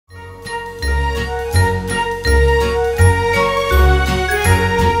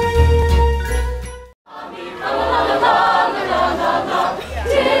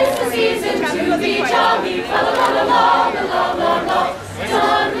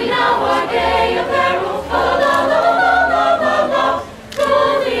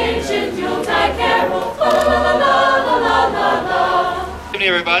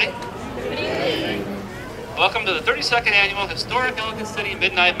everybody. Good evening. Welcome to the 32nd Annual Historic Ellicott City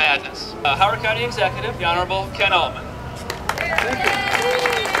Midnight Madness. Howard County Executive, the Honorable Ken Altman.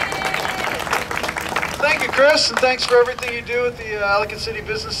 Thank you, Chris, and thanks for everything you do with the Ellicott City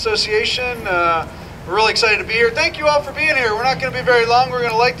Business Association. We're really excited to be here. Thank you all for being here. We're not going to be very long. We're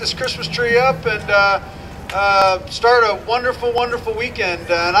going to light this Christmas tree up and start a wonderful, wonderful weekend.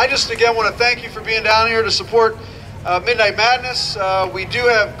 And I just, again, want to thank you for being down here to support Midnight Madness. We do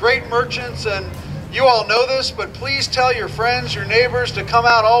have great merchants, and you all know this, but please tell your friends, your neighbors to come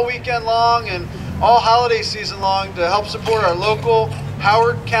out all weekend long and all holiday season long to help support our local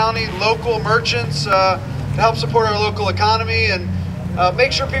Howard County local merchants, to help support our local economy, and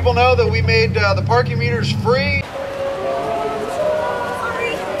make sure people know that we made the parking meters free.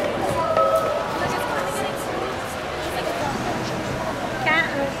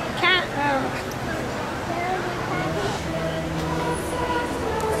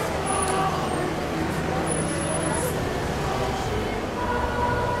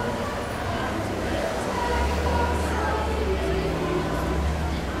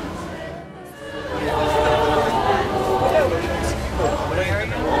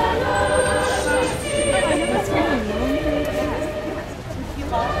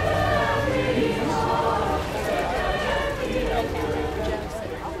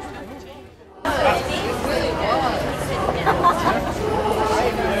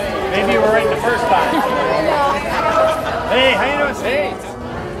 Maybe you were right the first time. Hey, how you doing? Hey.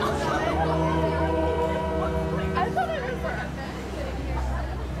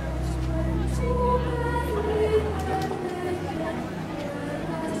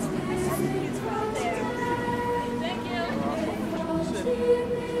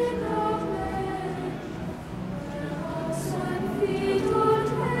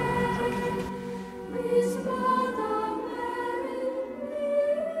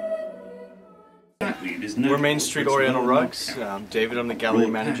 We're Main Street Oriental Rugs. David, I'm the gallery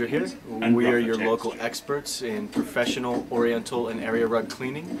manager here. We are your local experts in professional Oriental and area rug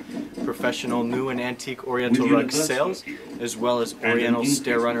cleaning, professional new and antique Oriental rug sales, as well as Oriental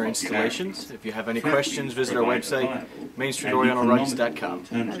stair runner installations. If you have any questions, visit our website,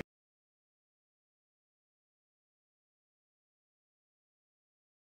 mainstreetorientalrugs.com.